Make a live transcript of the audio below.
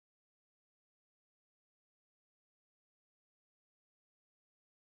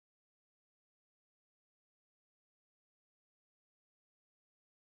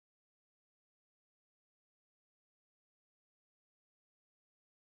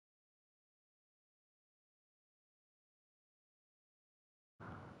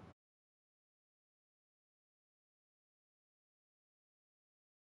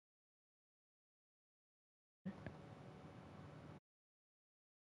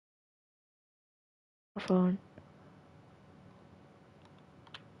phone.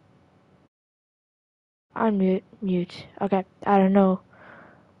 Unmute, mute. Okay, I don't know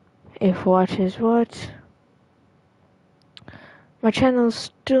if what is what. My channel's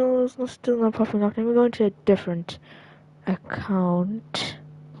still not popping up. Let me go into a different account.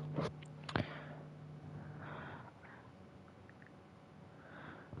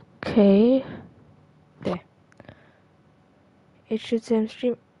 Okay. There. It should say I'm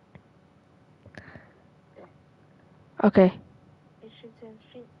stream. Okay. It should say I'm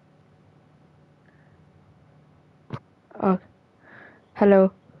stream. Oh.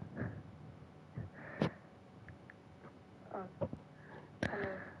 Hello.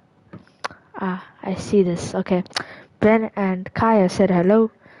 Ah, I see this. Okay. Ben and Kaya said hello.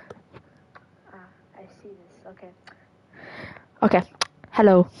 Ah, I see this. Okay. Okay.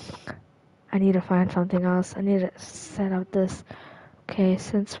 Hello. I need to find something else. I need to set up this. Okay,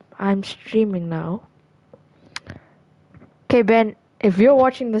 since I'm streaming now. Okay, Ben, if you're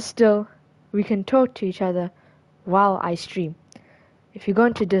watching this still, we can talk to each other while I stream. If you go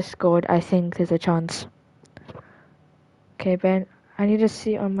into Discord, I think there's a chance. Okay, Ben, I need to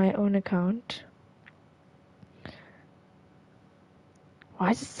see on my own account.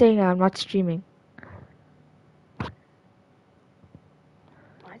 Why is it saying I'm not streaming?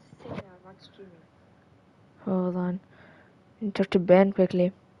 Why is it saying I'm not streaming? Hold on. I need to talk to Ben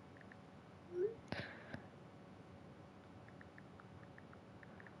quickly.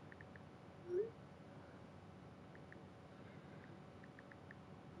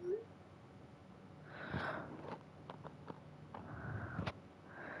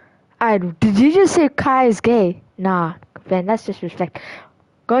 Did you just say Kai is gay? Nah, Ben, that's disrespect.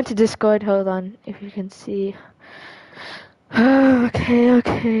 Go into Discord, hold on, if you can see. Okay.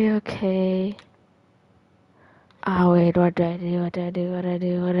 Wait, what do I do?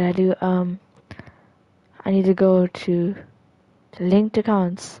 I need to go to the linked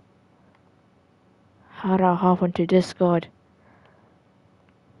accounts. How do I hop onto Discord?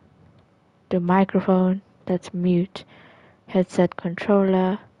 The microphone, that's mute. Headset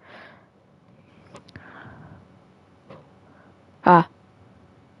controller.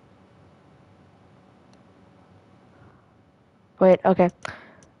 Wait, okay.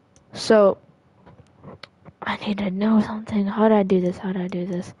 So, I need to know something. How do I do this?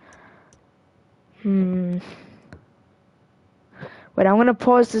 Wait, I'm gonna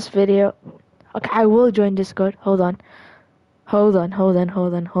pause this video. Okay, I will join Discord. Hold on.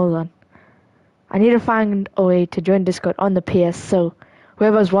 I need to find a way to join Discord on the PS so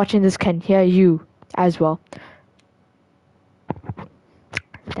whoever's watching this can hear you as well.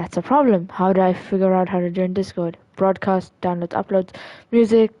 That's a problem. How do I figure out how to join Discord? Broadcast, downloads, uploads,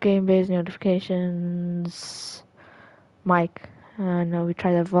 music, game-based notifications, mic. No, we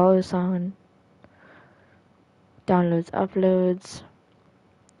try the volume sound. Downloads, uploads,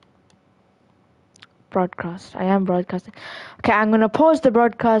 broadcast. I am broadcasting. Okay, I'm gonna pause the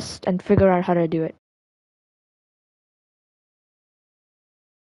broadcast and figure out how to do it.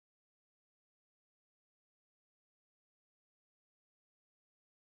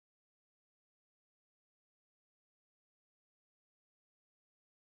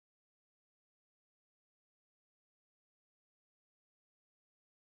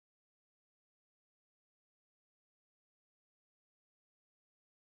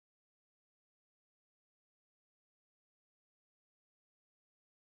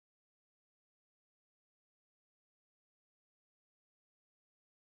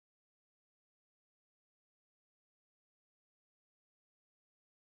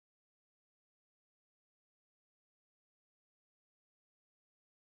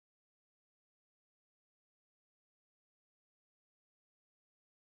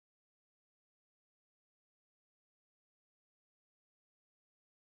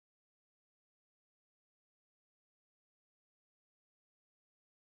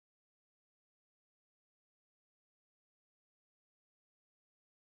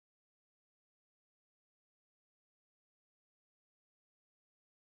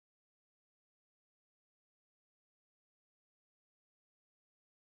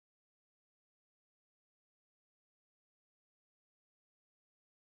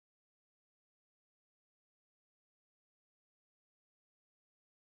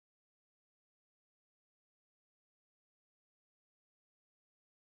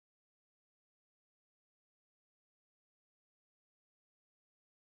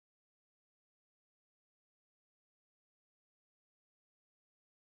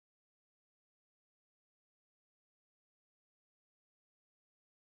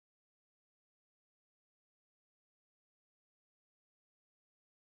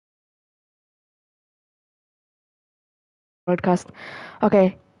 broadcast.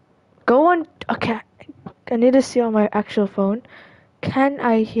 Okay, go on. Okay, I need to see on my actual phone. Can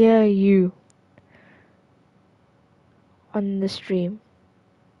I hear you on the stream?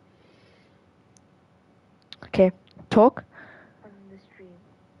 Okay, talk. On the stream.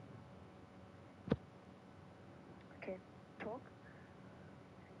 Okay, talk.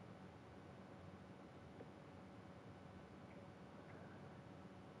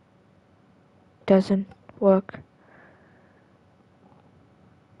 Doesn't work.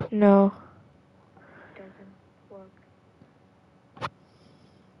 No. Doesn't work.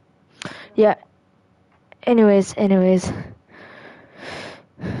 Yeah. Anyways.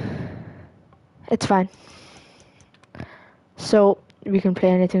 It's fine. So, we can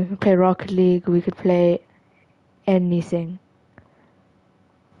play anything. We can play Rocket League. We could play anything.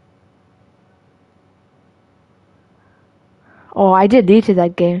 Oh, I deleted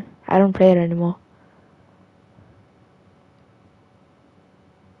that game. I don't play it anymore.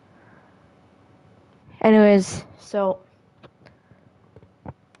 Anyways, so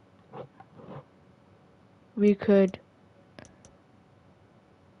we could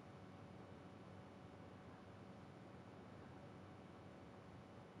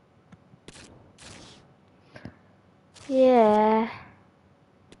yeah.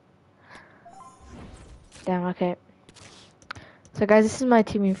 Damn, okay. So guys, this is my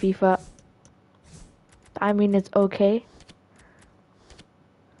team in FIFA. I mean, it's okay.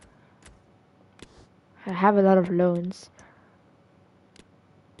 I have a lot of loans.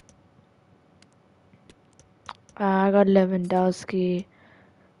 I got Lewandowski,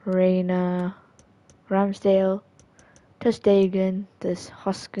 Reina, Ramsdale, Ter Stegen, this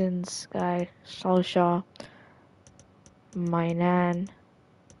Hoskins guy, Solskjaer, Mainan,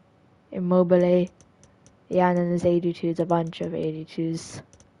 Immobile. Yeah, and then there's 82s, a bunch of 82s.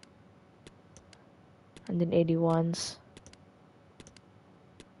 And then 81s.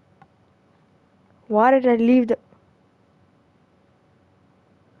 Why did I leave the...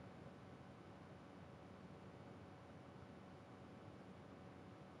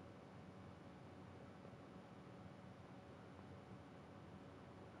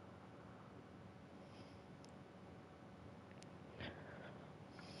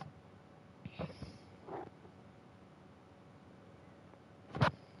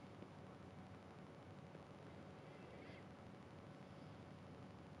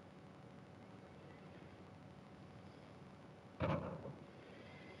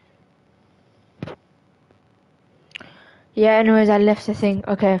 Yeah, anyways, I left the thing.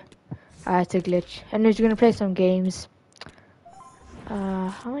 Okay. It's a glitch. Anyways, we're gonna play some games.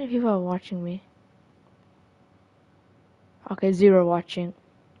 How many people are watching me? Okay, 0 watching.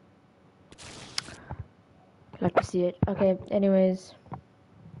 Like to see it. Okay, anyways.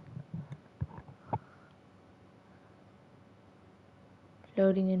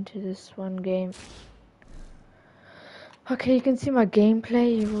 Loading into this one game. Okay, you can see my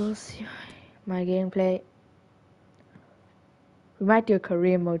gameplay. You will see my gameplay. We might do a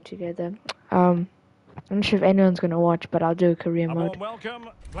career mode together. I'm not sure if anyone's gonna watch, but I'll do a career mode. Welcome.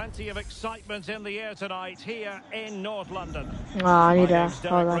 Plenty of excitement in the air tonight here in North London. I need to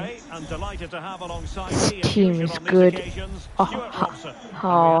hold on. I'm delighted to have alongside This me team is good. How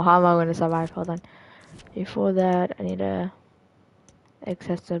How am I gonna survive? Hold on. Before that, I need a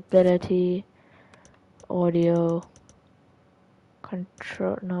accessibility, audio,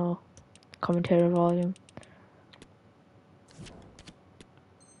 control. No, commentator volume.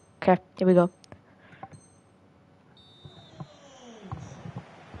 Okay, here we go.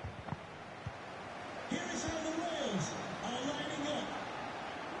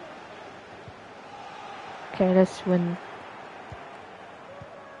 Okay, let's win.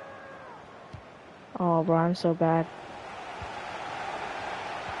 Oh, bro, I'm so bad.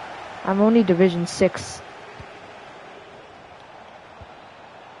 I'm only Division 6.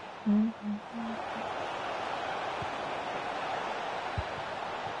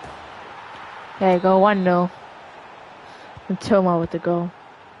 There you go, 1-0. And Toma with the goal.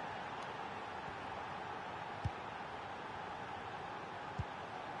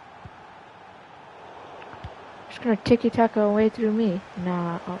 Just gonna tiki-taka away through me.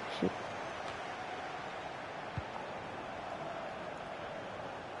 Nah, oh shoot.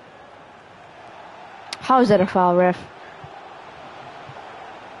 How is that a foul, ref?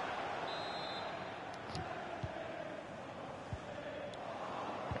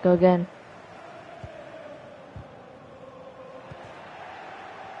 Go again.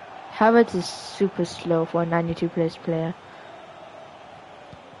 Havertz is super slow for a 92 place player.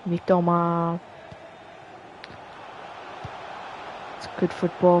 Mitoma. It's good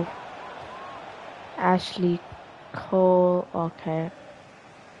football. Ashley Cole, okay.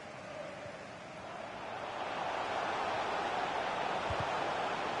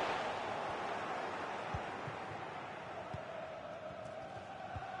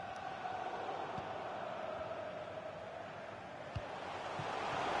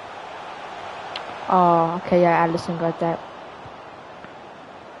 Oh, okay, yeah, Allison got that.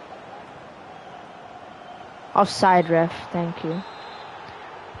 Offside, ref, thank you.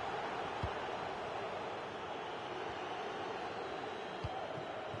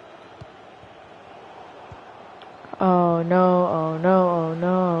 Oh no, oh no, oh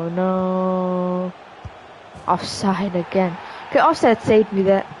no, oh no. Offside again. Okay, offside saved me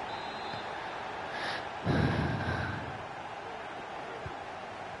that.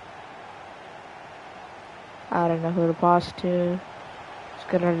 I don't know who to pass to.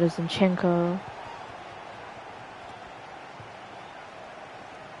 Let's get rid of Zinchenko.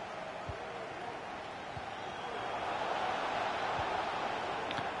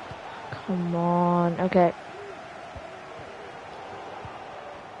 Come on, okay.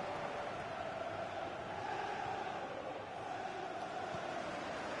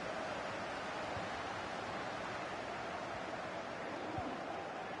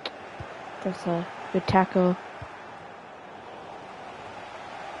 That's a good tackle.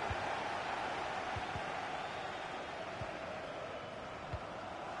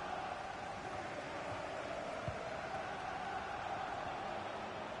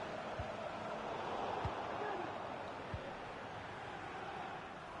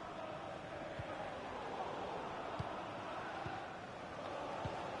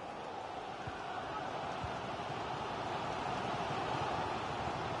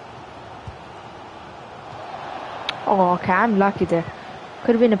 Oh, okay, I'm lucky there.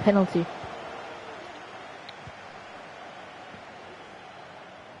 Could have been a penalty.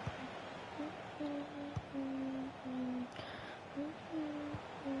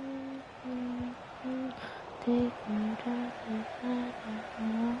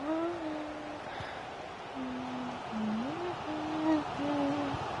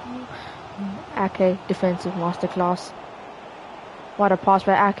 Ake, defensive masterclass. What a pass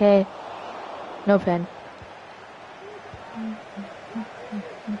by Ake. No pen.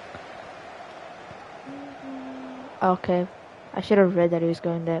 Okay, I should have read that he was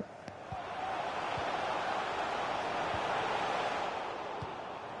going there.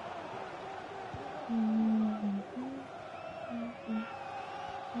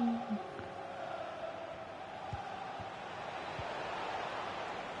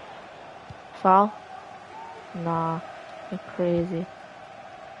 Foul? Nah, you're crazy.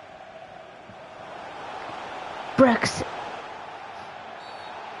 Brexit.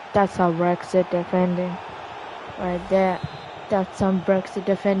 That's some Brexit defending. Right there. That's some Brexit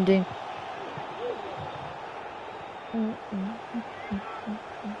defending. There's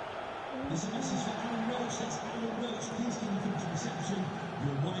a message for Alan Roach. That's Alan Roach. Please can you come to reception?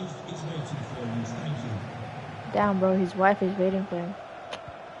 Your wife is waiting for you. Thank you. Damn, bro, his wife is waiting for him.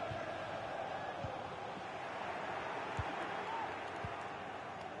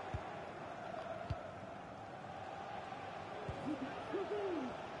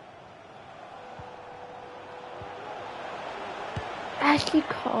 Ashley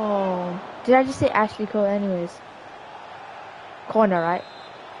Cole. Did I just say Ashley Cole anyways? Corner, right?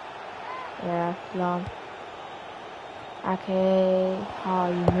 Yeah, long. Okay, how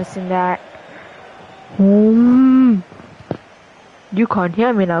are you missing that? You can't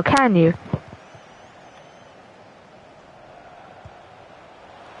hear me now, can you?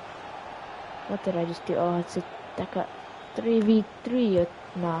 What did I just do? Oh, it's like a 3v3 or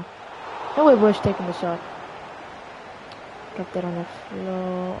nah. No way, Bush taking the shot. Drop that on the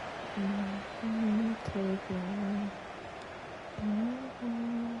floor.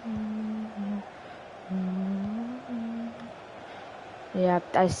 Yeah,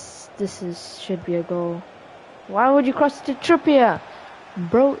 should be a goal. Why would you cross it to Trippier?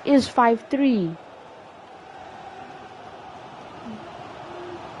 Bro is 5'3".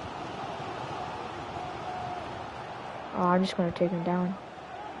 Oh, I'm just gonna take him down.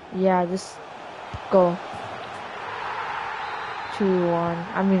 Yeah, this goal. 2-1.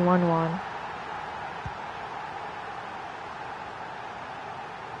 I mean 1-1.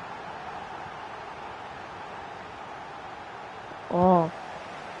 Oh.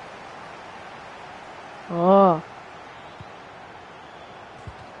 Oh.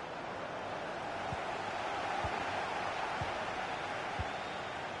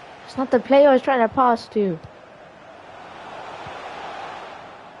 It's not the player I was trying to pass to.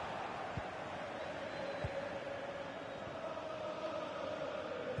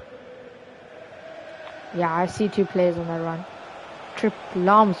 Yeah, I see 2 players on that run.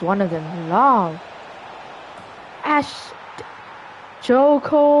 Lom's one of them. Lom.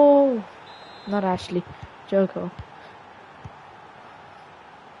 Joko. Not Ashley. Joko.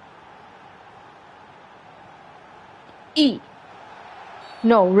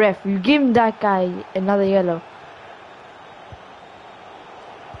 No, ref. You give him that guy another yellow.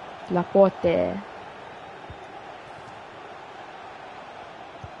 Laporte.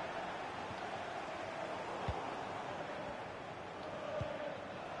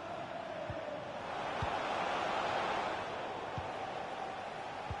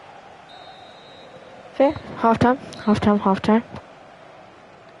 Fair. Half time.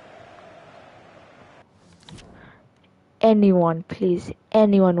 Anyone, please.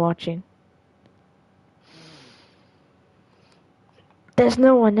 Anyone watching. There's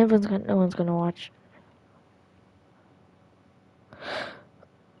no one. No one's gonna watch.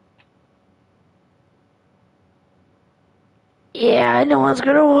 Yeah, no one's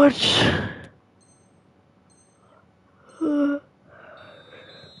gonna watch.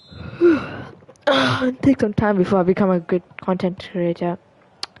 It'll take some time before I become a good content creator.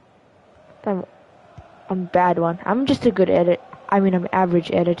 I'm a bad one. I'm just a good edit. I'm an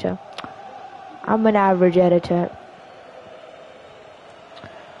average editor. I'm an average editor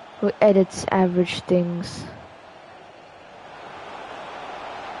who edits average things.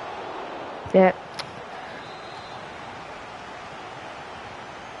 Yeah.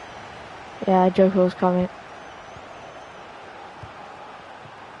 Yeah, Joko's coming.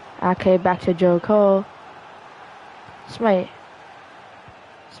 Okay, back to Joko. It's my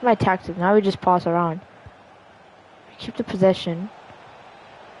tactic. Now we just pass around. We keep the possession.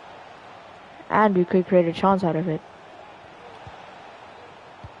 And we could create a chance out of it.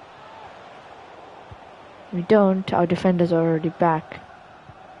 We don't, our defenders are already back.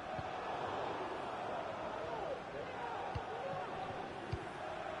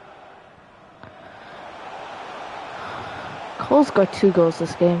 Cole's got 2 goals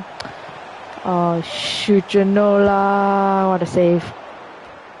this game. Oh, shoot, Janola. What a save.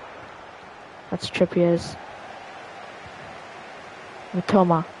 That's Trippier's.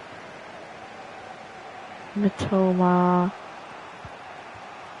 Mitoma.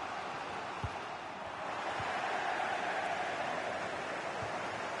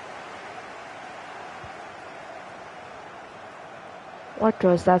 What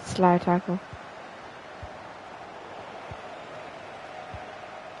was that slide tackle?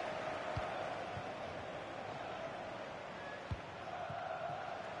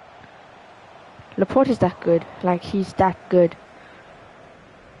 Laporte is that good. Like, he's that good.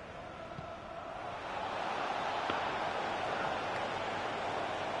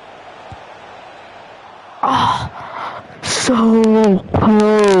 Oh, so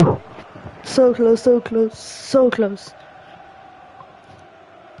close. So close.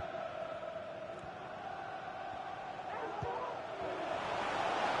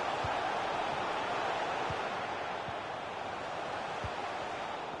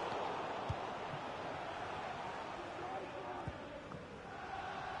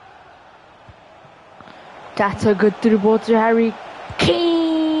 That's a good through ball to Harry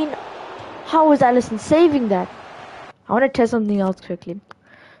Kane. How was Allison saving that? I want to test something else quickly.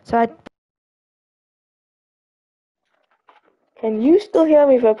 Can you still hear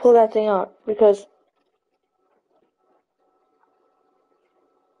me if I pull that thing out? Because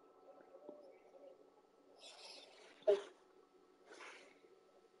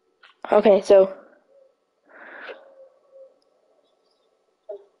okay, so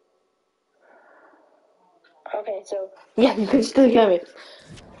yeah, you can still hear me.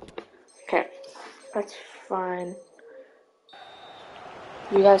 Okay, that's fine.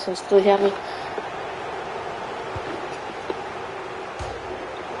 You guys can still hear me.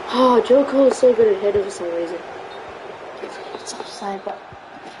 Oh, Joe Cole is so good at header for some reason. It's offside, but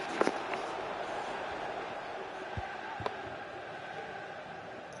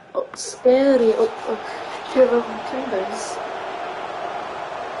oh, scary. Trevor Timbers.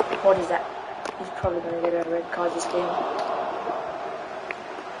 What is that? He's probably gonna get a red card this game.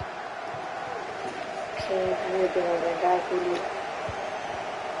 Okay, we're doing a red guy for you.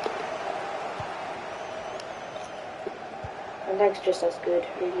 And that's just as good,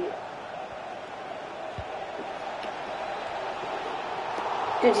 really.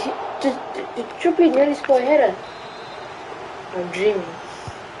 Did Trippier nearly score a header? I'm dreaming.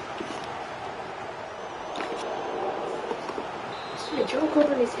 Yeah, Joe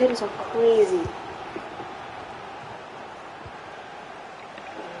Courtney's headers are crazy.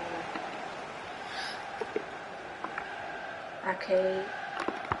 Okay.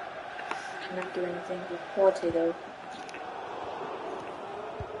 Cannot do anything with Porte though.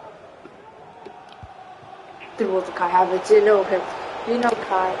 The rules of Kai Havertz. You know him. You know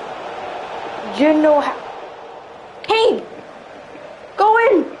Kai. You know how. Kane! Go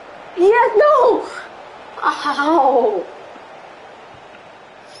in! Yes, no! Ow!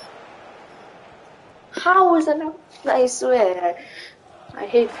 How is that not? I swear. I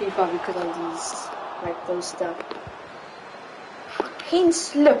hate FIFA because of these, like those stuff. Kane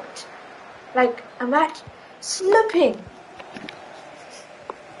slipped. Like a match slipping.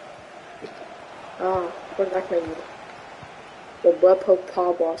 Oh, what's that menu? The Roberto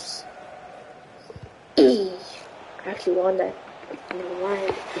Pavos. I actually won that. Never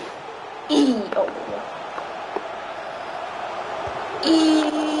mind. Oh.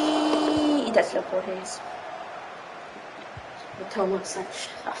 That's Laporte's. Thomas, such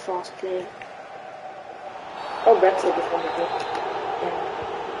a fast player. Oh, Brexit is wonderful. Yeah.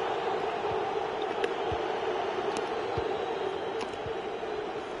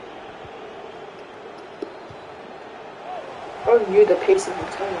 I knew the pace of the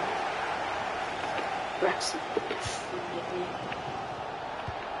time. Brexit.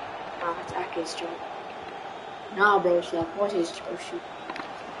 Nah, it's Ake's job. Nah, bro, it's Laporte's job. Shoot.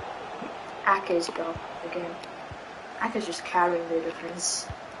 Ake's job again. Ake's just carrying the defense.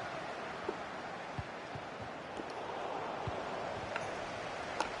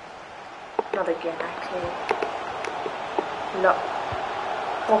 Not again, Ake. No.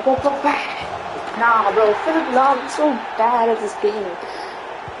 Nah, bro, Philip Lahm is so bad at this game.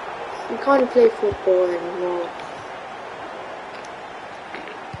 You can't play football anymore.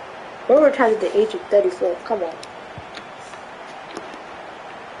 We're retired at the age of 34. Come on.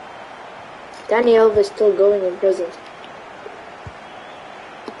 Danny Alves is still going in prison.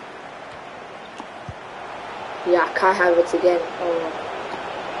 Yeah, Kai Havertz again.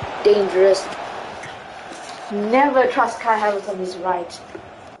 Oh, dangerous. Never trust Kai Havertz on his right.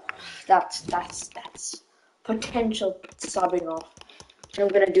 That's potential subbing off. I'm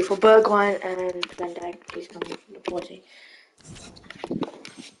gonna do for Bergwijn and Van Dijk. He's coming from the Porte.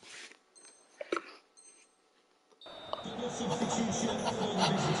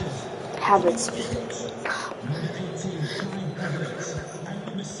 Havertz.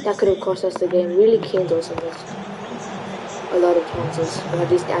 That could have cost us the game. Really, Kane's also missed a lot of chances, but at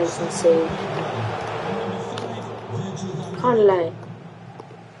least Alisson saved. Can't lie.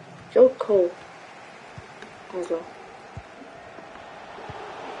 Joe Cole as well.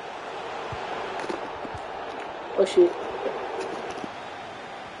 Oh shoot.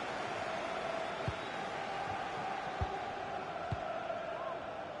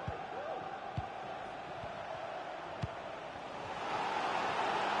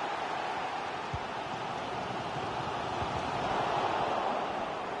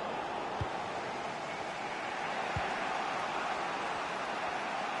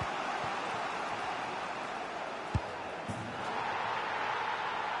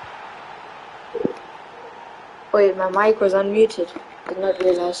 Wait, my mic was unmuted. Did not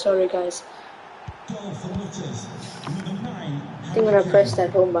realize. Sorry, guys. I think when I pressed that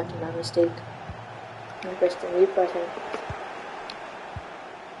home button by mistake. I pressed the mute button.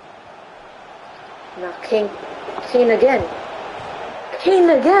 Now Kane again. Kane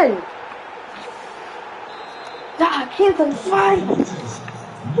again. Nah, Kane's on fire.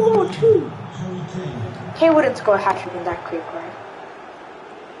 4-2. Kane wouldn't score a hat-trick in that quick, right?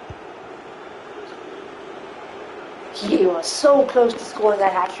 He was so close to scoring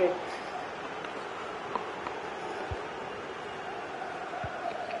that hat-trick.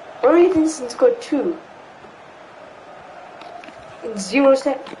 Rory Vincent scored 2 in 0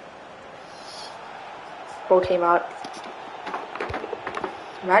 seconds. Ball came out.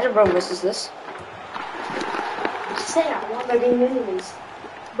 Imagine bro misses this. Just saying I won the game anyways.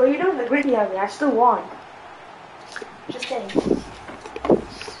 But you don't agree with me, I still won. Just saying.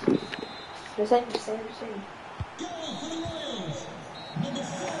 Just saying. Just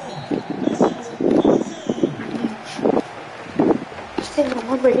saying I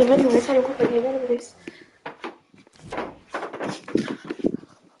won the game anyways. I won the game anyways.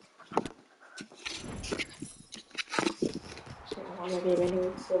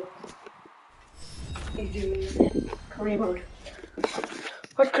 So you do career mode.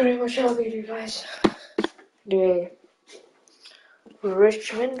 What career mode shall we do, guys? Do a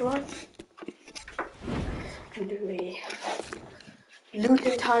Richmond one? Do a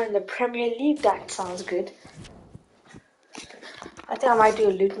Luton Town in the Premier League? That sounds good. I think I might do a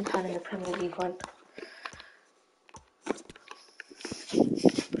Luton Town in the Premier League one.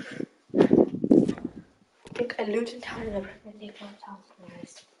 I think a Luton Town in the Premier League one sounds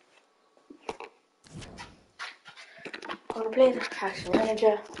nice. I want to play the Action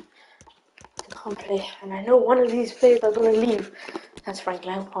Manager. I can't play, and I know one of these players are going to leave. That's Frank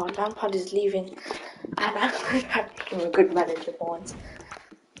Lampard. Lampard is leaving, and I'm going to have to make him a good manager for once,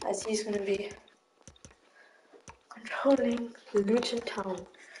 as he's going to be controlling Luton Town.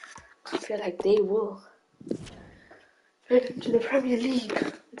 I feel like they will get into the Premier League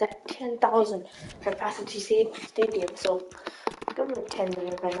with that 10,000 capacity stadium. So give them a 10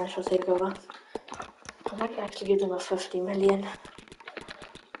 million financial takeover. I might actually give them a 50 million.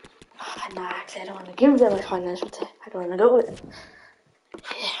 Nah, actually, I don't want to give them a financial I don't want to go with it.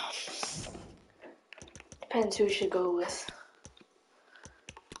 Yeah. Depends who we should go with.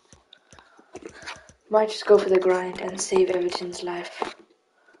 Might just go for the grind and save Everton's life.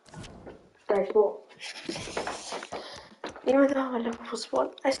 Nice ball. Even though I'm a Liverpool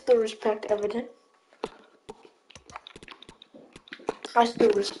sport, I still respect Everton.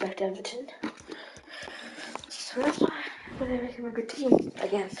 So that's why I'm gonna make him a good team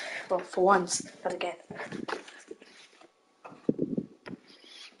again. Well, for once, not again.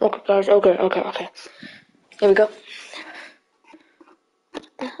 Okay, guys. Okay. Here we go. What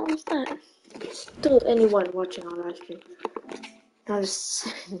the hell is that? Still anyone watching our live stream. Not a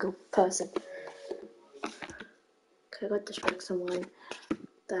single person. Okay, I got the strike someone.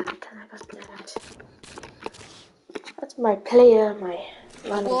 That, and I got that. That's my player, my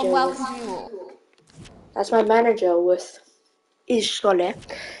manager. Warm welcome to you all. That's my manager with Ishole.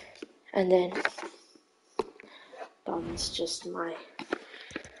 And then Dom's just my.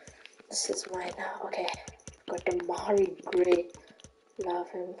 This is mine now. Okay. Got Damari Gray. Love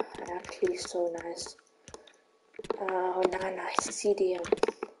him. Actually, so nice. Oh, nice. CDM.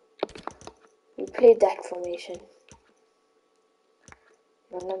 We played that formation.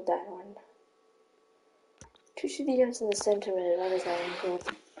 No, not that one. Two CDMs in the center mid. What is that one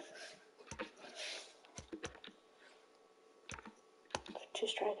called? Two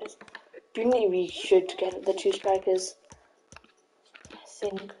strikers. Do you think we should get the two strikers? I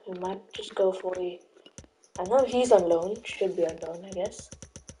think we might just go for a. I know he's on loan. Should be on loan, I guess.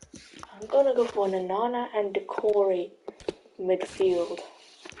 I'm gonna go for Nanana and Decore midfield.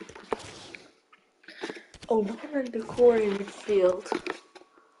 Oh, Nanana and Decore midfield.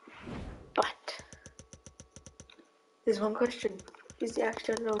 But there's one question. He's the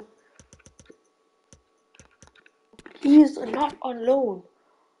actual loan. He's not on loan.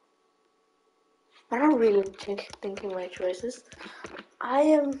 I'm not really thinking my choices. I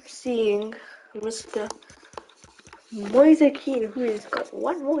am seeing Mr. Moise Keane, who has got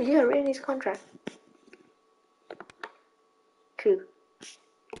one more year in his contract. Two.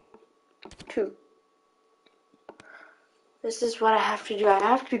 This is what I have to do. I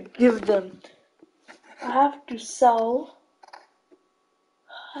have to give them. I have to sell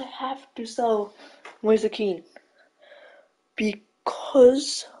Moise Keane.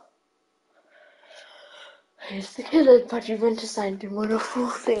 Because he's the killer, but Juventus signed him on a full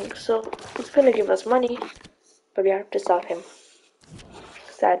thing. So he's gonna give us money, but we have to sell him.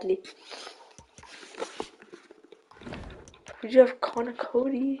 Sadly. Would you have Connor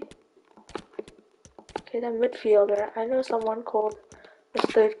Cody? Okay, that midfielder. I know someone called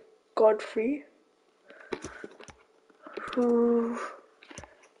Mr. Godfrey. Who...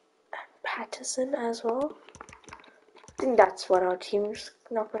 Patterson as well. I think that's what our team's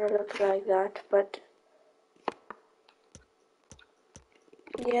not gonna look like that, but...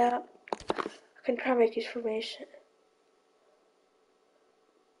 Yeah. I can try and make his formation.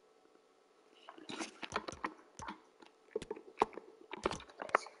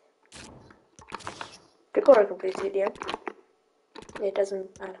 Decor can play CDM. It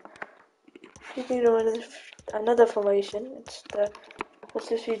doesn't matter. You can do another formation. It's the let's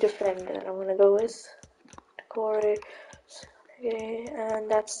just defend that I'm gonna go with. Decor, okay, and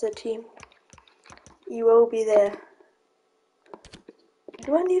that's the team. You will be there.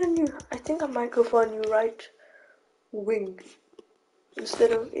 Do I need a new? I think I might go for a new right wing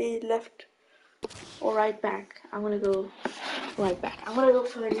instead of a left or right back. I'm gonna go right back. I'm gonna go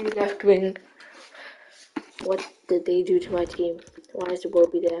for a new left wing. What did they do to my team? Why is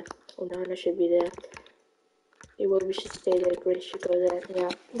Iwobi there? Onana should be there. Iwobi should stay there. Gray should go there. Yeah,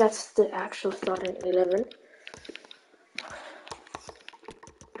 that's the actual starting 11.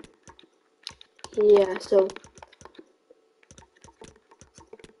 Yeah, so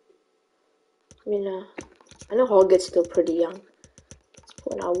I know Holgett's still pretty young.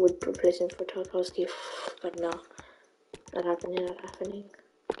 When I would replace him for Tarkowski, but no, not happening.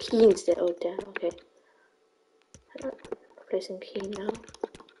 Keane's there. Oh damn. Okay. I'm not replacing Keane now.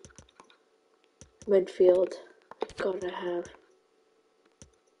 Midfield. Gotta have.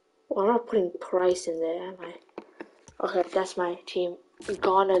 Well, I'm not putting Price in there, am I? Okay, that's my team.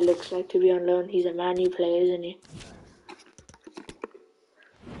 Garner looks like to be on loan. He's a Man U player, isn't he?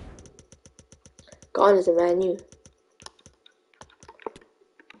 Garner's a Man U.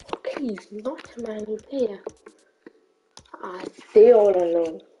 Okay, he's not a Man U player. They all on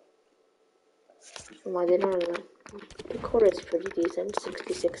loan. Well, they're not on loan. The core is pretty decent,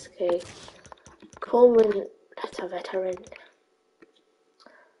 66k. Coleman, that's a veteran.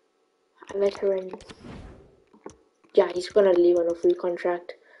 Yeah, he's gonna leave on a free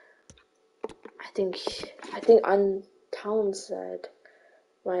contract. I think Townsend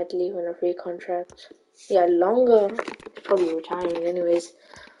might leave on a free contract. Yeah, longer. Probably retiring anyways.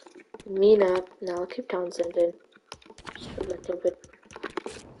 Mina, now I'll keep Townsend in. Just a little bit.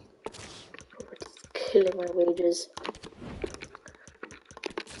 It's killing my wages.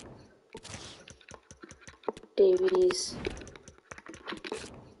 Davies.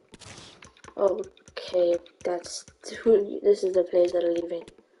 Okay, this is the players that are leaving.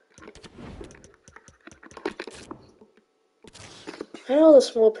 I know the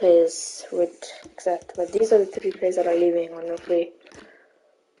small players would accept, but these are the 3 players that are leaving on a free.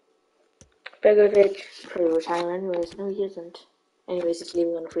 Begovic, probably retiring anyways. No, he isn't. Anyways, he's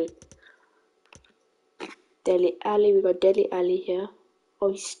leaving on a free. Deli Ali, we got Deli Ali here.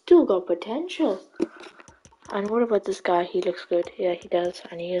 Oh, he's still got potential. And what about this guy? He looks good. Yeah, he does.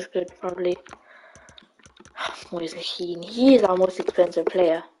 And he is good, probably. Moise Kean. He is our most expensive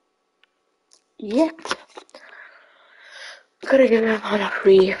player. Yet. Gotta give him on a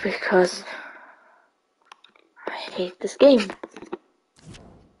free because I hate this game.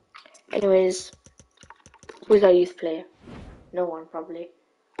 Anyways, who's our youth player? No one, probably.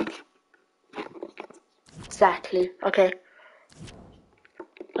 Exactly. Okay.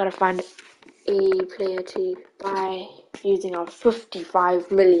 Gotta find a player to buy using our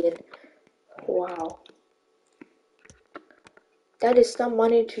 55 million. Wow. That is some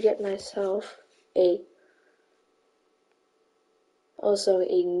money to get myself also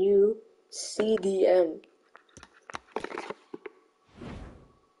a new CDM.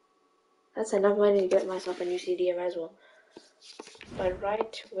 That's enough money to get myself a new CDM as well. But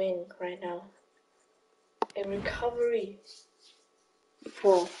right wing right now. A recovery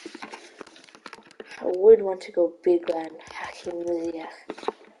for I would want to go bigger and Hakim Ziyech.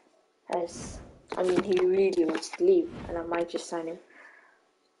 He really wants to leave and I might just sign him.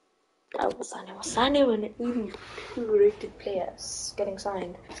 I will sign him an 82 rated player getting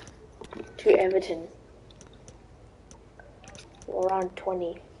signed to Everton for around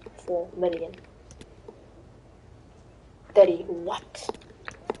 24 million. 30 what?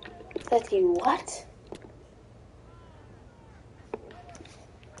 30 what?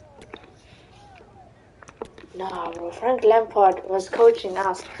 Nah, bro. Frank Lampard was coaching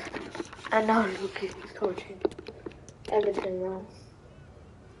us. And now look, he's coaching Everton now.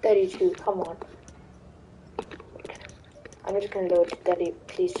 32, come on. Okay. I'm just gonna load 30.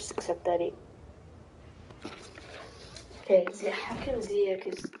 Please just accept 30. Okay, Hakim Ziyech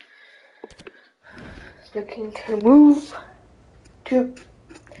is looking to move to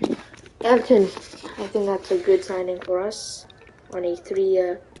Everton. I think that's a good signing for us on a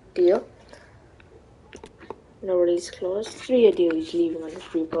 3-year deal. No release clause. 3-year deal, he's leaving on the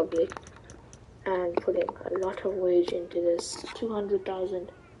free probably. And putting a lot of wage into this.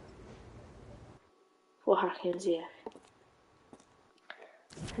 200,000 for Hakim Ziyech.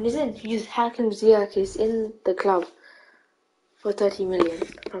 And Hakim Ziyech is in the club for 30 million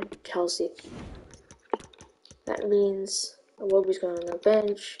from Chelsea. That means Iwobi's going on the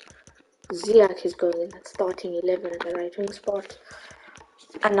bench. Ziyech is going in that starting 11 at the right wing spot.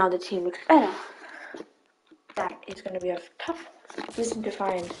 And now the team looks better. That is going to be a tough season to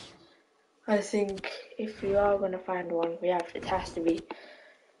find. I think if we are going to find one, it has to be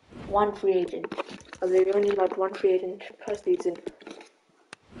one free agent. Although we only got one free agent per season.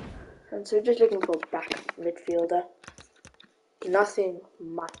 And so we're just looking for a back midfielder. Nothing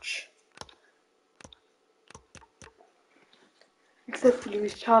much. Except for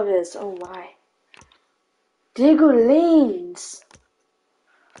Luis Chavez, oh my. Diego Lanes!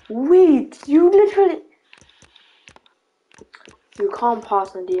 Wait, you can't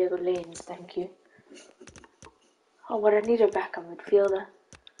pass on Diego Lanes, thank you. Oh, but I need a backup midfielder.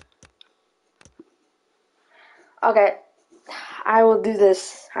 Okay, I will do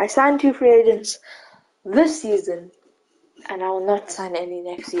this. I signed 2 free agents this season, and I will not sign any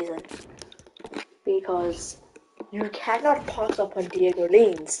next season. Because you cannot pass up on Diego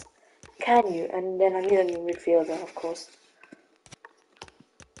Lanes, can you? And then I need a new midfielder, of course.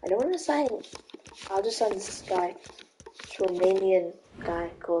 I don't want to sign. I'll just sign this guy. Romanian guy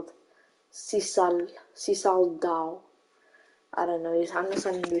called Sisal Dao. I don't know, his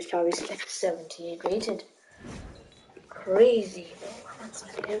understanding Luis Chava is like 78 rated. Crazy, bro. That's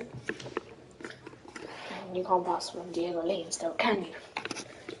not him. And you can't pass from Diego Lainez, though, can you?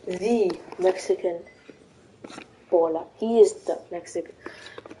 The Mexican baller. He is the Mexican.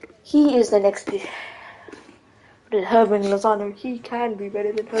 He is the next Herman Lozano. He can be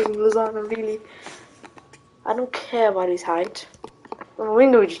better than Herman Lozano, really. I don't care about his height. On a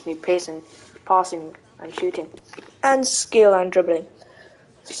winger, we just need pace and passing and shooting. And skill and dribbling.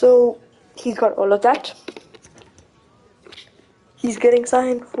 So, he's got all of that. He's getting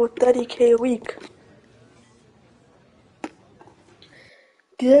signed for 30k a week.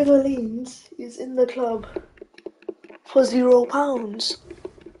 Diego Lainez is in the club for £0.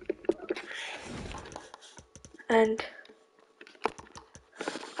 And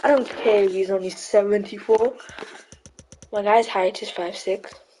I don't care if he's only 74. My guy's height is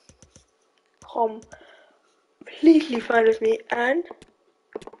 5'6". Completely fine with me, and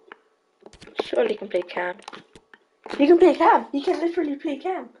surely can play cam. He can play cam. He can literally play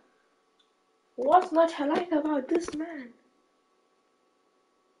cam. What's not to like about this man?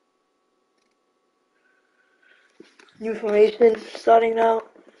 New formation starting now.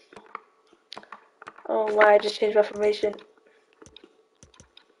 Oh, why I just changed my formation.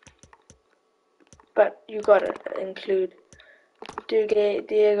 But you gotta include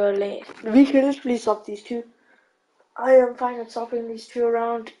Diego Lainez. We can literally swap these two. I am fine with swapping these two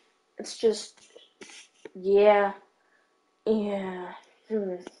around. It's just, yeah.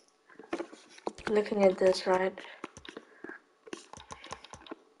 Looking at this, right?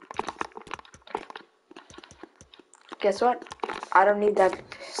 Guess what? I don't need that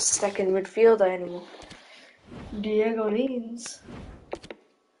second midfielder anymore. Diego Lainez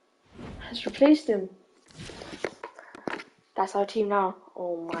has replaced him. That's our team now.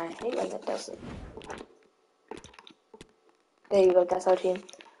 Oh my, I hate when that doesn't. There you go, that's our team.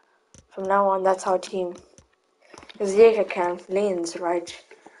 From now on, that's our team. Ziyech cam, Lainez right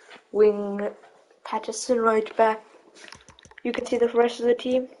wing, Patterson right back. You can see the rest of the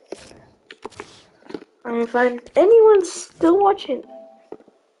team. I'm fine. Anyone's still watching?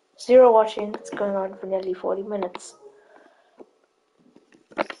 0 watching. It's going on for nearly 40 minutes.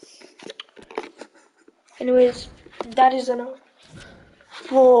 Anyways, that is enough.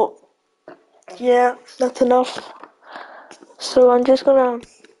 Yeah, that's enough. So I'm just gonna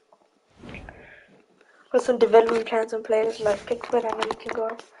put some development plans in place, like Pickford, and then we can go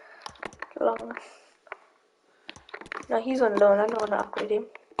along. Now he's on loan. I don't want to upgrade him.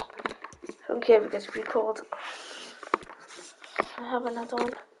 I don't care if he gets recalled. I have another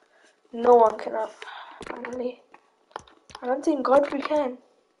one. No one can up. Finally, I don't think Godfrey can.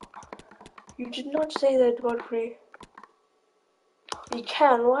 You did not say that, Godfrey. He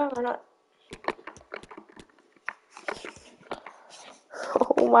can. Why am I not?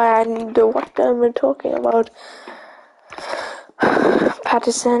 Oh my! I need to. What am I talking about?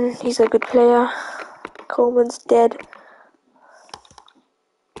 Patterson. He's a good player. Coleman's dead.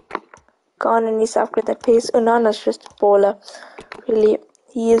 Gone, and he's upgrade that pace. Onana's just a baller. Really,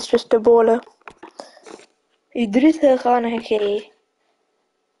 he is just a baller. Idrissa Gana Hake.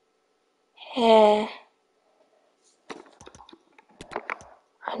 I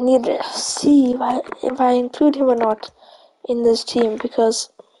need to see if I include him or not in this team, because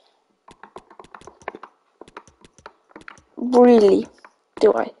really,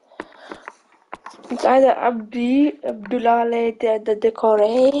 do I? It's either Abdulale the Decore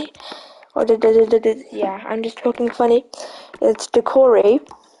or yeah, I'm just talking funny. It's Decore.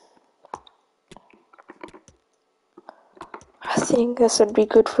 I think this would be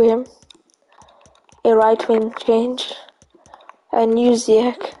good for him. A right wing change. A new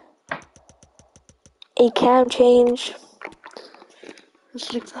Ziyech. A cam change.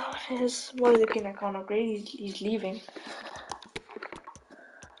 Let's look at his. What is the king I can't upgrade? He's leaving.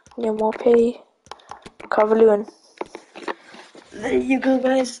 Yeah, more pay. Calvert-Lewin. There you go,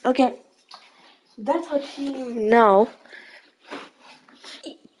 guys. Okay. That's our team now.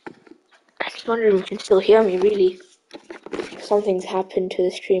 I'm just wondering if you can still hear me, really. Something's happened to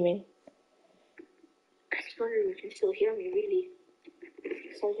the streaming. I'm just wondering if you can still hear me, really.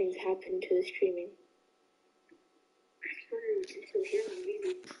 Something's happened to the streaming. I'm just wondering if you can still hear me,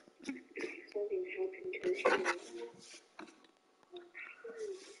 really. Something's happened to the streaming.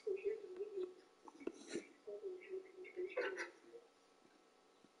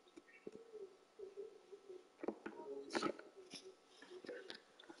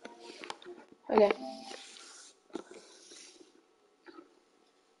 Okay.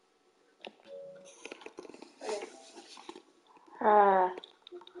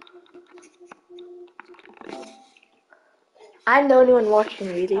 I'm the only one watching,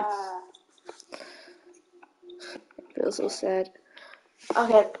 really. I feel so sad.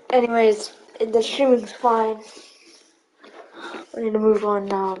 Okay, anyways, the streaming's fine. We need to move on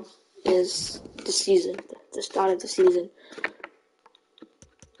now. Is the season, the start of the season.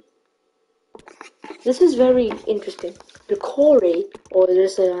 This is very interesting. The Corey, or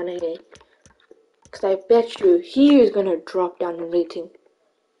is it Anime? Because I bet you he is gonna drop down in rating,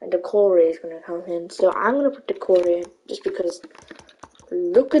 and the Corey is gonna come in. So I'm gonna put the Corey in just because.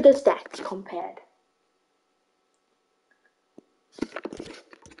 Look at the stats compared.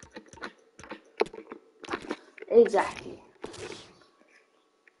 Exactly.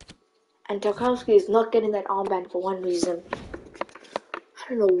 And Tarkowski is not getting that armband for one reason. I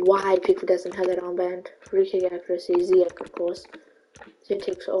don't know why Pickford doesn't have that armband. Free kick accuracy, Ziyech of course.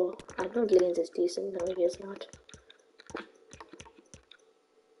 Ziyech, oh, I know Lanes is decent, no he is not.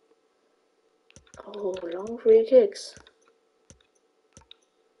 Oh, long free kicks.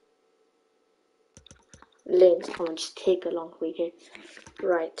 Lanes, come on, just take a long free kick.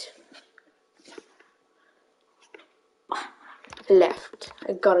 Right. Left.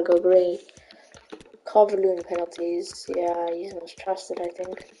 I gotta go Gray. Calvert-Lewin penalties. Yeah, he's most trusted, I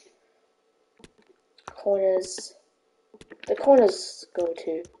think. Corners. The corners go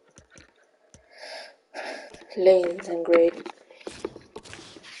to Lanes and Gray.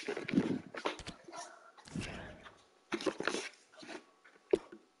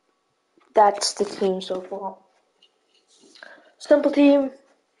 That's the team so far. Simple team.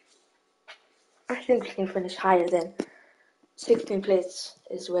 I think we can finish higher than 16th place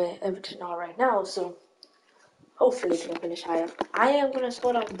is where Everton are right now, so hopefully we can finish higher. I am going to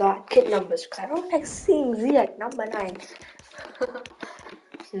sort out the kit numbers because I don't like seeing Ziyech number 9.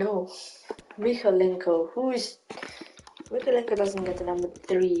 No. Mikalenko. Mikalenko doesn't get the number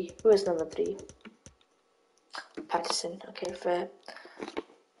 3. Who is number 3? Patterson. Okay, fair.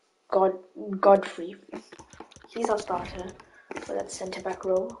 Godfrey. He's our starter for that centre back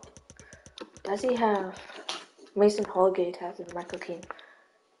role. Does he have Mason Holgate has and Michael Keane?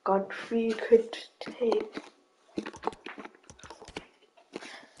 Godfrey could take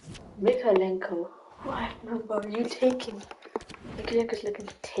Mikalenko. What number are you taking? Mikalenko's looking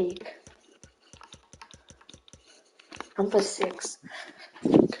to take number 6.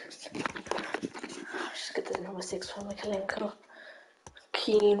 Just get the number 6 for Mikalenko.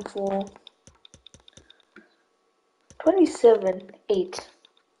 Keane for 27-8.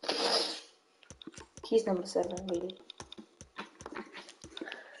 He's number 7, really.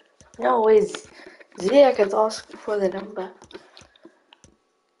 No, wait. Ziyech has asked for the number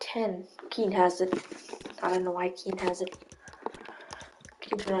 10. Keane has it. I don't know why Keane has it.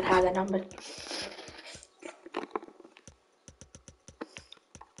 Keane do not have that number.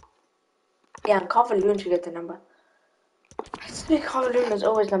 Yeah, and Calvert-Lewin should get the number. I think Calvert-Lewin is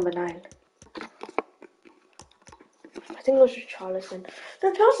always number 9. I think it was Richarlison.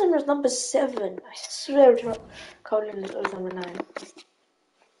 No, Richarlison was number 7. I swear Calvert-Lewin is always number 9.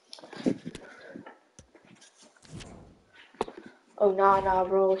 Oh, nah,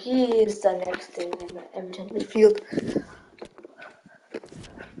 bro. He is the next thing in the Everton midfield.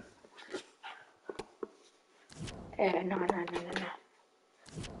 No.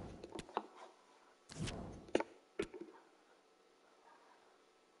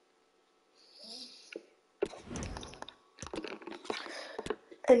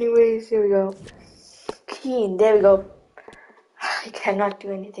 Anyways, here we go. Keane, there we go. I cannot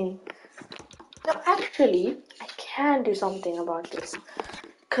do anything. No, actually, I can do something about this.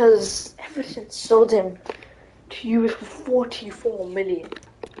 Because Everton sold him to you for 44 million.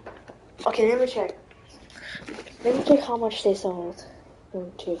 Okay, let me check. Let me check how much they sold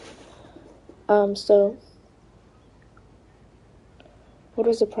him to. So, what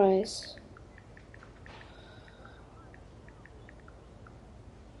was the price?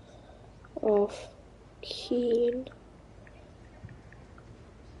 Of Keane.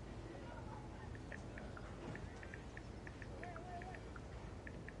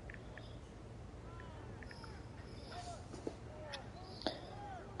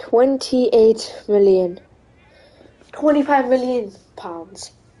 £28 million. 25 million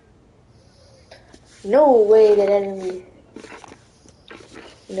pounds. No way that enemy.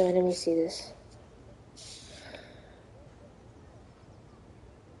 No, let me see this.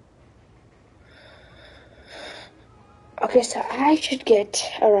 Okay, so I should get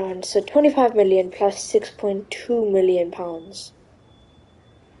around 25 million plus 6.2 million pounds.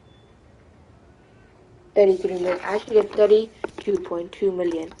 33 million. I should get 32.2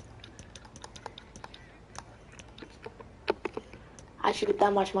 million. I should get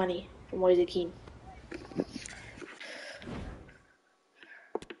that much money from Moise Keane.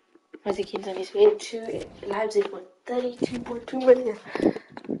 Ezekielson is paid to Leipzig for 32.2 million.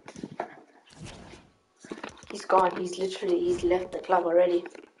 He's gone. He's left the club already.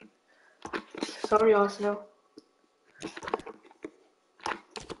 Sorry, Arsenal.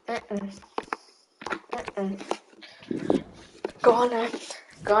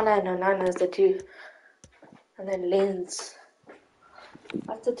 Ghana and Onana is the two. And then Linz.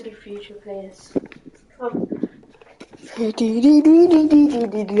 That's the three future players.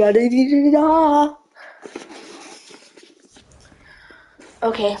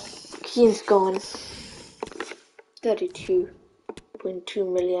 Okay, Keane's gone.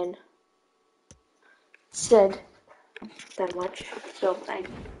 32.2 million. Said that much, so I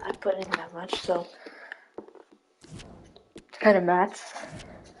put in that much, so kind of maths.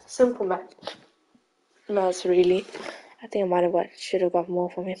 Simple maths really. I think should have got more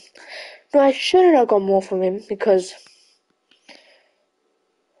from him. No, I shouldn't have got more from him because 5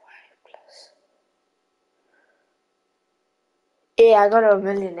 plus. Yeah, I got a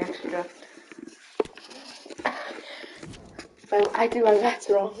million extra. But I do my maths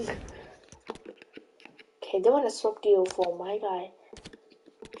wrong. Okay, they want to swap deal for my guy.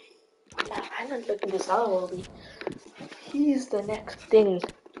 Nah, I'm not looking this other Wolby. He's the next thing.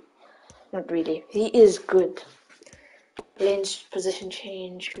 Not really. He is good. Lynch position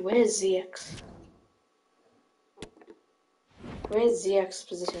change. Where's ZX? Where's ZX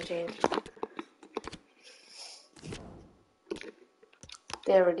position change?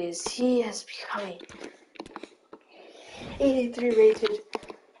 There it is. He has become 83 rated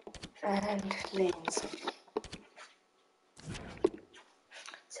and lanes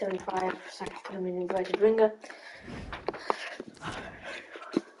 75, so I can put him in inverted winger.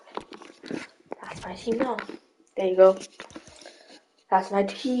 That's my team now. There you go. That's my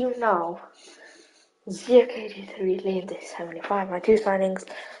team now. ZX 83, lanes 75. My two signings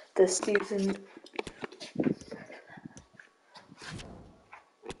this season.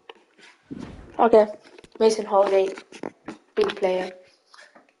 Okay, Mason Holgate, big player.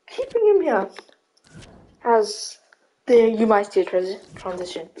 Keeping him here as you might see a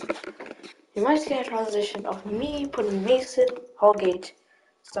transition. You might see a transition of me putting Mason Holgate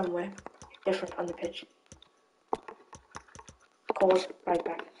somewhere different on the pitch. Called right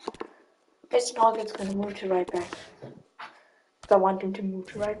back. Mason Holgate's going to move to right back. I want him to move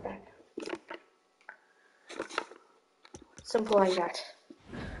to right back. Simple like that.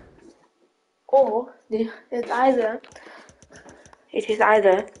 Or it is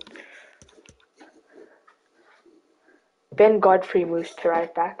either Ben Godfrey moves to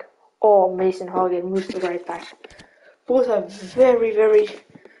right back or Mason Holgate moves to right back. Both are very, very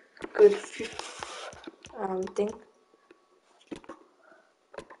good thing.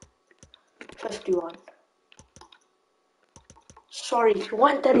 51. Sorry,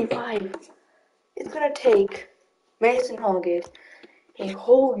 135. It's gonna take Mason Holgate a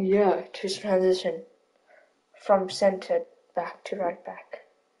whole year to transition from centre back to right back.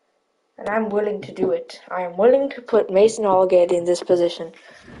 And I'm willing to do it. I am willing to put Mason Holgate in this position.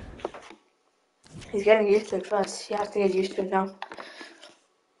 He's getting used to it first. He has to get used to it now.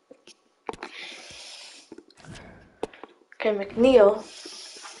 Okay, McNeil.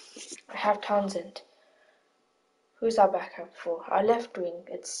 I have Townsend. Who's our backup for? Our left wing,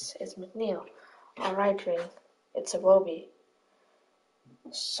 it's McNeil. Our right wing, it's Iwobi.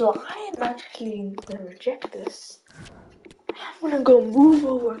 So I am actually gonna reject this. I'm gonna go move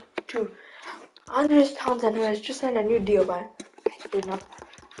over to Andres Townsend, who has just signed a new deal, but I did not.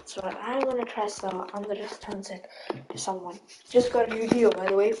 So I'm gonna try sell Andres Townsend to someone. Just got a new deal, by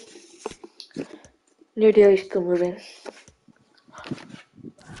the way. New deal is still moving.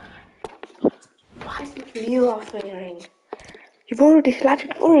 Why is McNeil offering? You've already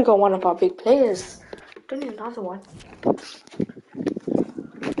got one of our big players. Don't need another one.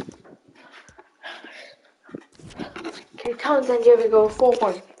 Okay, Townsend, here we go.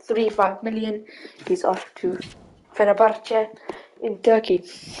 4.35 million. He's off to Fenerbahce in Turkey.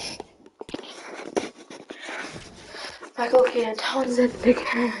 Michael Keane, Townsend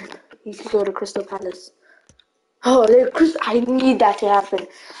again. He should go to Crystal Palace. Oh, I need that to happen.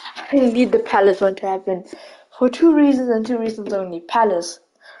 I need the Palace one to happen. For two reasons and two reasons only. Palace,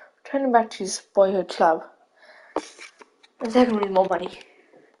 turning back to his boyhood club. And secondly, more money.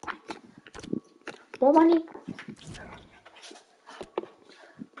 More money?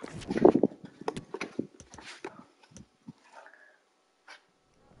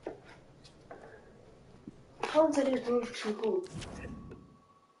 Townsend is moved to who?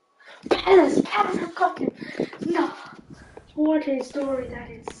 Palace have got him. No. What a story that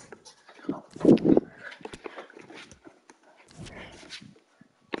is.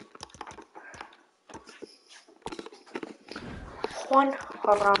 Juan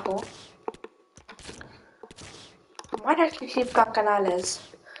Araujo. I might actually keep Canales.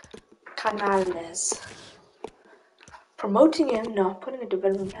 Promoting him? No, putting a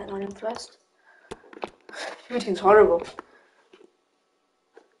development plan on him first. Everything's horrible.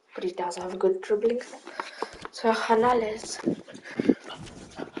 But he does have good dribbling. So Canales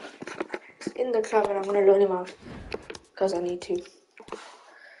in the club and I'm going to loan him out. Because I need to.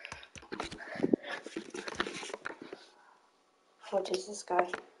 What is this guy?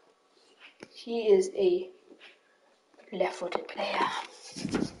 He is a left-footed player.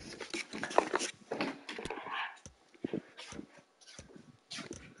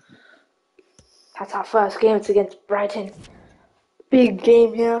 That's our first game. It's against Brighton. Big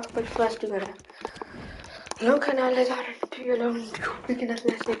game here. But first we're gonna look Canales out and be alone. Big and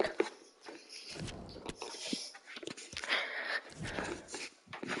athletic.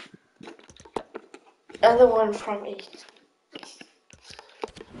 Another one from a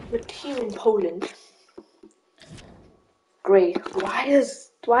team in Poland. Great. Why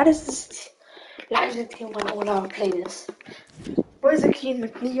does this Leipzig team want to play this? Where's the Keane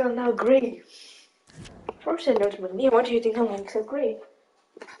McNeil now? Gray. First I noticed McNeil. What do you think I'm going to accept Gray?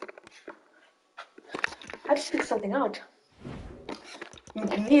 I just figured something out.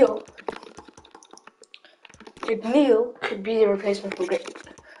 McNeil could be the replacement for Gray.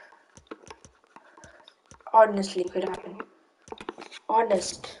 Honestly, could happen.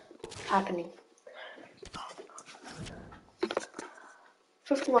 Honest happening.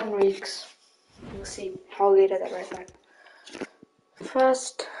 51 weeks. We'll see how good at that right back.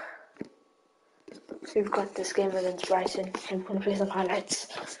 First, we've got this game against Brighton. I'm going to play some highlights.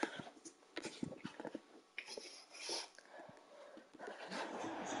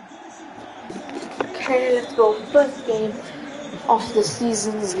 Okay, let's go. First game of the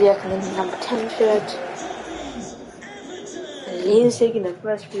season's Liak and then number 10 shirt. And Lane's taking the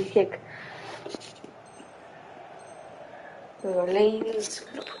first free kick. So Lane's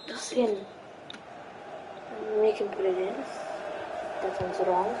gonna put this in. Make him put it in. That sounds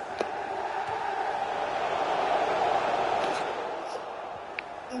wrong.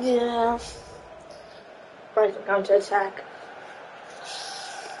 Yeah. Brighton counter attack.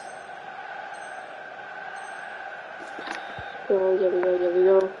 Oh, here we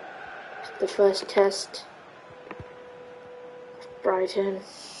go. The first test. Brighton.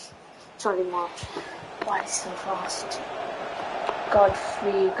 Sorry, Mark. Why so fast?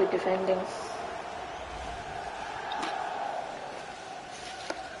 Godfrey, good defending.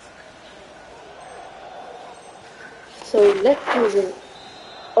 So let's use in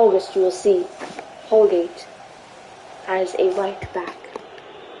August you will see Holgate as a right back.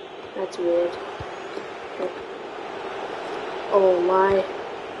 That's weird. Oh my.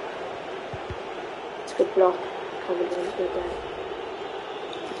 It's a good block. Can't believe it's good there.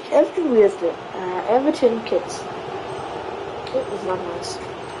 Everything weird though. Everton kits. It was not nice.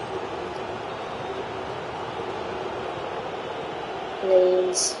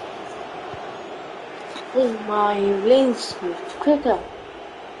 Lanes. Oh my, Lanes moved quicker.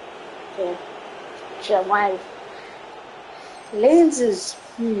 Yeah. Jamal. Lanes is,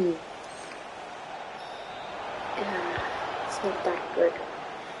 yeah, it's not that good.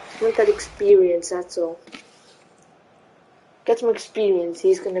 Not that experience, that's all. Get some experience,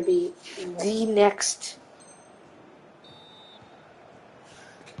 he's gonna be the next.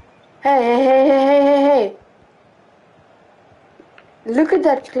 Hey. Look at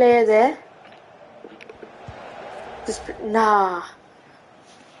that player there. Nah.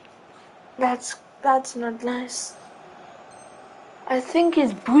 That's not nice. I think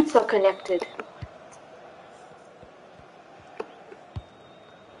his boots are connected.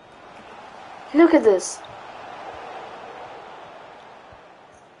 Look at this.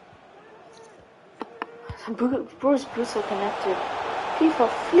 Bruce's boots are connected. FIFA,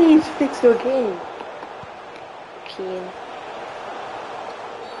 please fix your game. Keane.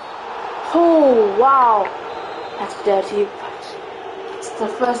 Oh, wow. That's dirty, but it's the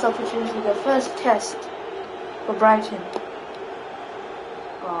first opportunity, the first test for Brighton.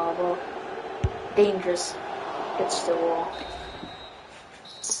 Oh, well, dangerous. It's the wall.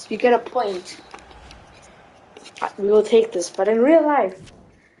 You get a point. We will take this, but in real life,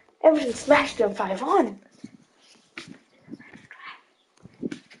 Everton smashed them 5-1.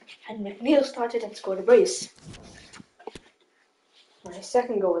 And McNeil started and scored a brace. My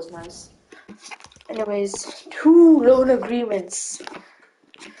second goal was nice. Anyways, 2 loan agreements.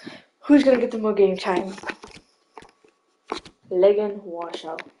 Who's gonna get the more game time? Legan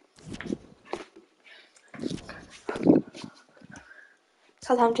Warsaw.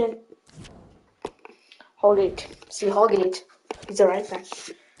 Southampton. Holgate. See Holgate. He's a right back.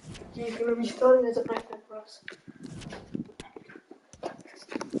 He's gonna be starting as a right back for us.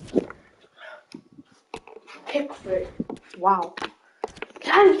 Pickford. Wow.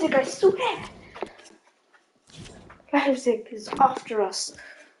 Leipzig, I swear. Leipzig is after us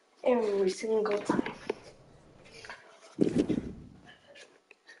every single time.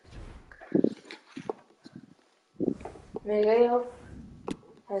 Miguel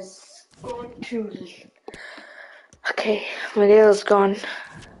has gone to. Okay, Miguel's gone.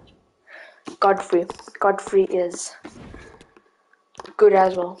 Godfrey. Godfrey is good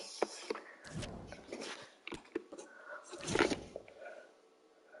as well.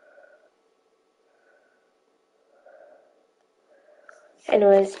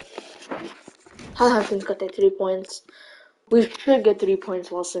 Anyways, Southampton's got their 3 points. We should get 3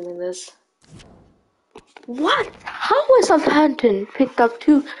 points while swimming this. What? How has Southampton picked up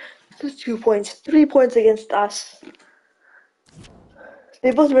 2 points? 3 points against us.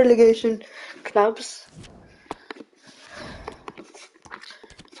 They both relegation clubs.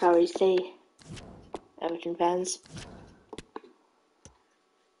 Sorry, say Everton fans.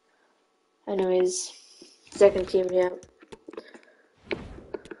 Anyways, second team here.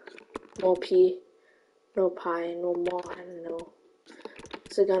 No P, no Pi, no Mohan, no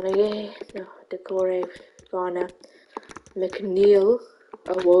Zaganage, no Decore, Ghana, McNeil,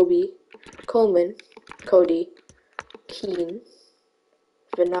 Awobi, Coleman, Cody, Keane,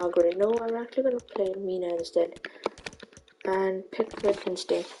 Vinagre. No, I'm actually going to play Mina instead. And Pickford can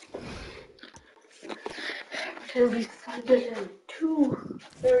stay. It'll be Sunderland. 2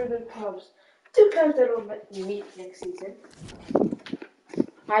 very good clubs. 2 clubs that will meet next season.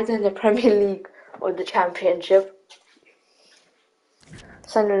 Either in the Premier League or the Championship.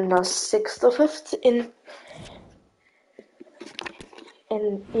 Sunderland are 6th or 5th in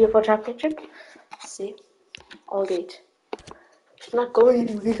UEFA Championship. See, Aldgate. It's not going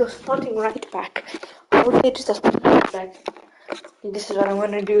anywhere. You're starting right back. Aldgate is the starting right back. This is what I'm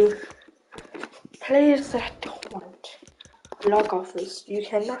gonna do. Players that I don't want. Block offers. You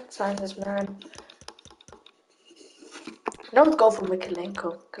cannot sign this man. Don't go for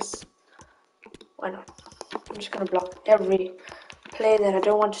Mikalenko, because why not? I'm just gonna block every player that I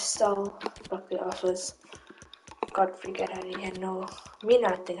don't want to sell. Block the offers. Godfrey, get out of here. No. Mina,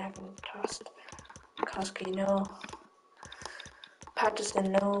 I think I can trust. Koski, no.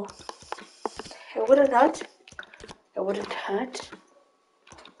 Patterson, no. It wouldn't hurt. It wouldn't hurt.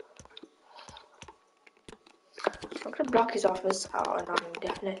 I'm gonna block his offers. Oh, not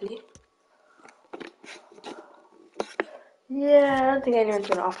indefinitely. Yeah, I don't think anyone's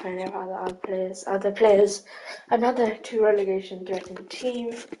gonna offer any of other players. Another 2 relegation threatened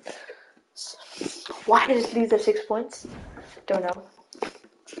team. Why did it leave the 6 points? Don't know.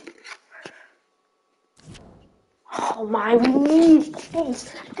 Oh my, we need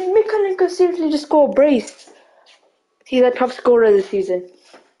points. Did Mikalenko seriously just score a brace? He's our top scorer this season.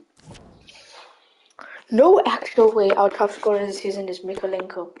 No actual way our top scorer this season is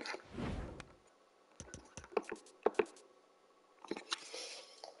Mikalenko.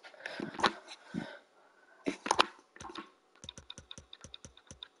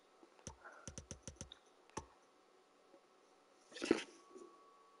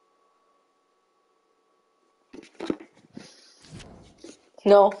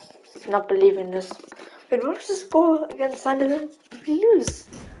 No, not believing this. Wait, what was the score against Sunderland? We lose.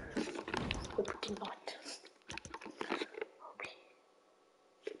 Hope we did not. Okay.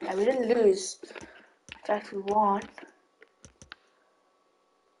 Yeah, we didn't lose. In fact, we won.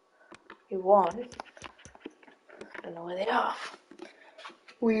 We won. I don't know where they are.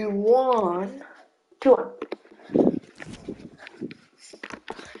 We won 2-1.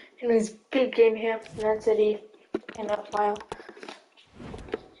 Anyways, big game here. Man City in that file.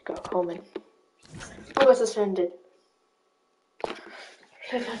 Got Coleman. Who was suspended?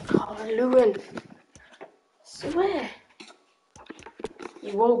 Calvin Lewin. Swear.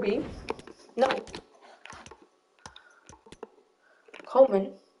 Iwobi. No.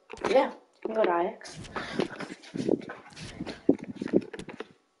 Coleman. Yeah, he can go to Ajax.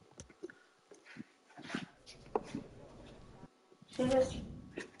 Serious.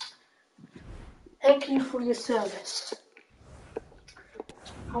 Thank you for your service.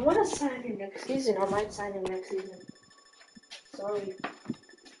 I want to sign him next season. I might sign him next season. Sorry.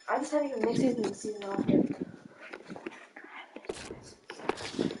 I'm signing him next season, the season after.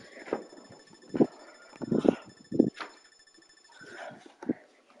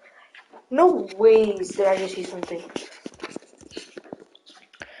 No ways did I just see something.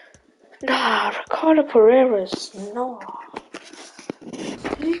 Nah, Ricardo Pereira's. No.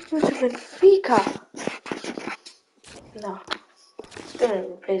 Did he go to Benfica? No. gonna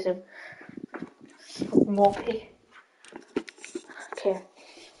replace him. Morphe. Okay.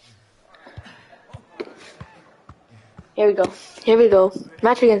 Here we go. Here we go.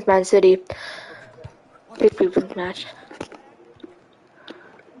 Match against Man City. Big match.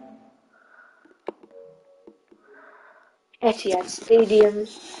 Etihad Stadium.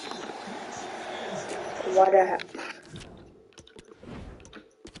 What a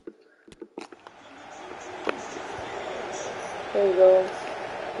Here we go.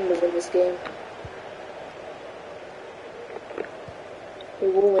 I'm gonna win this game. We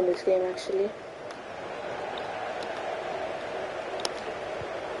will win this game actually.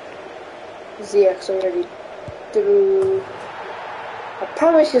 ZX already through. I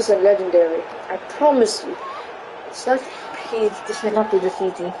promise he's a legendary. I promise you. It's not, this may not be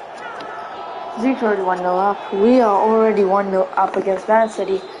defeating. ZX already 1-0 up. We are already 1-0 up against Man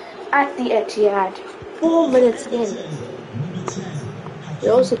City at the Etihad. 4 minutes in. We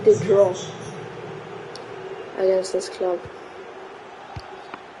also did draw against this club.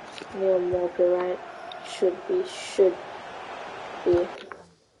 Neil Morphe, right? Should be.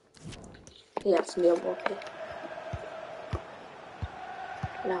 Yes, Neil Morphe.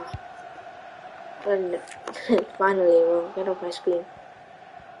 Now. And finally, we'll get off my screen.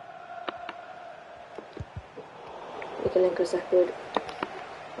 Mikalenko's that good.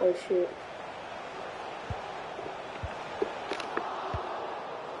 Oh shoot.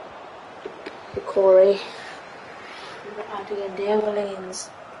 Corey. We're about to get Diego Lanes.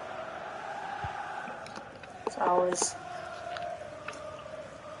 It's ours.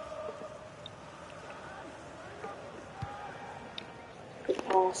 Good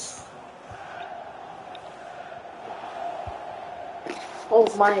pass. Oh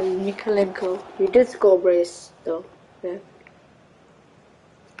my, Mikalenko. We did score brace though. Yeah.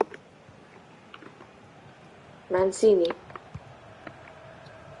 Mancini.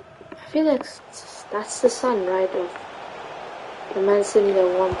 I feel like that's the son, right, of the Man City that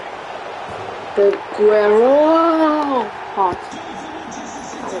won. The Guerrero Hot.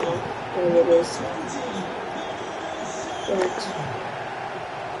 I don't know. Maybe it is. Right.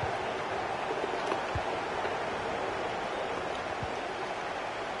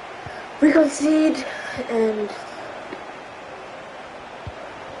 We concede, and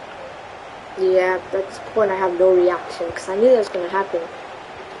yeah, at this point I have no reaction because I knew that was going to happen.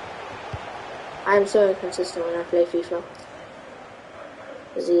 I'm so inconsistent when I play FIFA.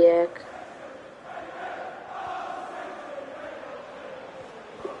 Ziyech.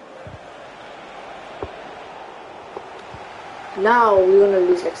 Now we're gonna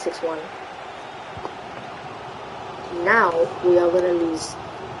lose like 6-1. Now we are gonna lose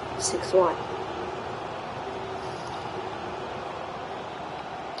 6-1.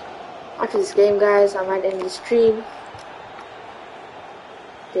 After this game, guys, I might end the stream.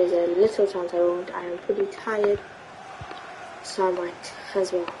 There's a little chance I won't. I am pretty tired, so I might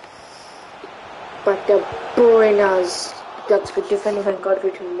as well. But the Bruiners got good defending and got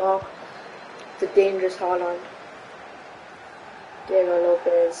to mark the dangerous Haaland. Diego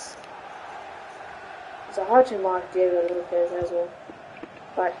Lopez. It's hard to mark Diego Lopez as well,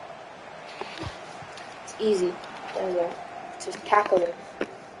 but it's easy. Yeah, just tackling.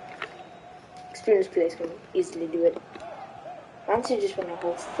 Experienced players can easily do it. Manchester just went a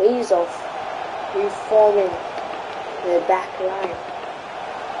whole phase of reforming the back line.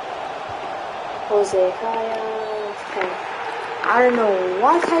 Jose Kaya. I don't know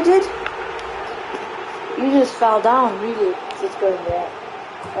what I did. You just fell down, really. Just going there.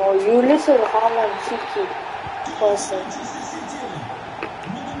 Oh, you little Haaland cheeky person.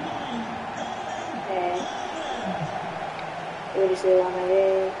 Okay. What did you say, run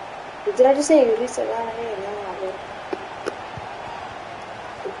away? Did I just say you said run away? No.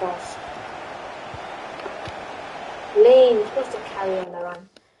 Good pass. Lane is supposed to carry on the run.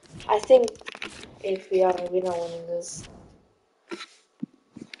 I think if we're not winning this.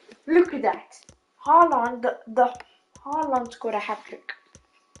 Look at that. Haaland, the Haaland scored a hat-trick.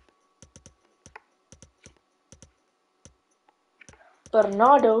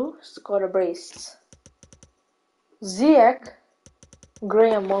 Bernardo scored a brace. Ziyech,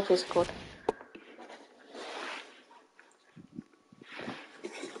 Graham Morphe scored.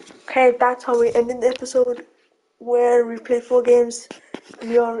 Okay, that's how we ended the episode where we played 4 games.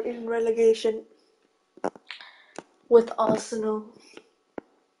 We are in relegation with Arsenal.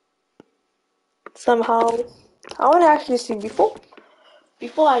 Somehow, I want to actually see before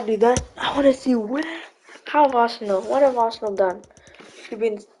I do that. I want to see what have Arsenal done?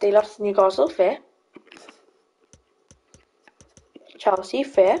 They lost to Newcastle, fair. Chelsea,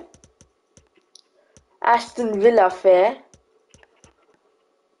 fair. Aston Villa, fair.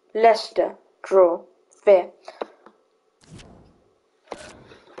 Leicester, draw, fair.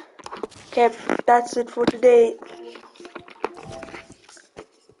 Okay, that's it for today.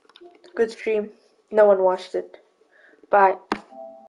 Good stream. No one watched it. Bye.